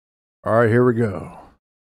All right, here we go.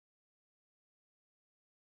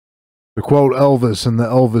 To quote Elvis in the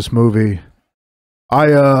Elvis movie,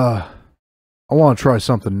 I want to try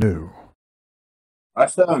something new. I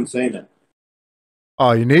still haven't seen it.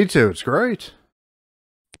 Oh, you need to. It's great.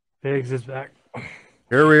 Biggs is back.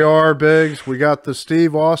 Here we are, Biggs. We got the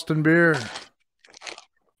Steve Austin beer.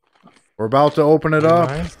 We're about to open it up.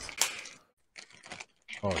 Nice.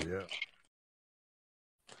 Oh, yeah.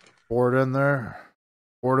 Pour it in there.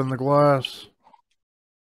 Pour it in the glass.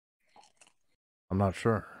 I'm not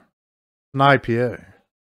sure. An IPA.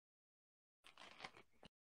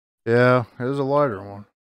 Yeah, it is a lighter one.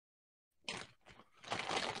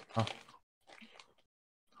 Huh.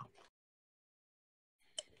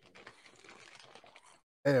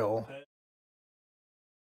 Ale.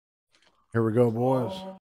 Here we go, boys.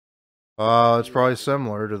 It's probably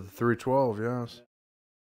similar to the 312, yes.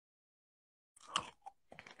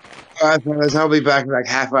 I'll be back in like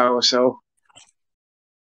half hour or so.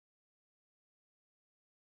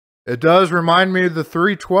 It does remind me of the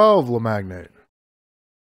 312 LeMagnate.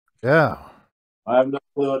 Yeah. I have no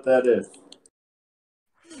clue what that is.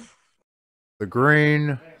 The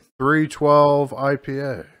green 312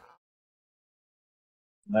 IPA.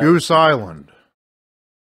 Goose Island.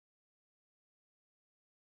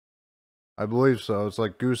 I believe so. It's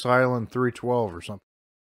like Goose Island 312 or something.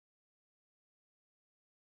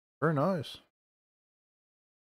 Very nice.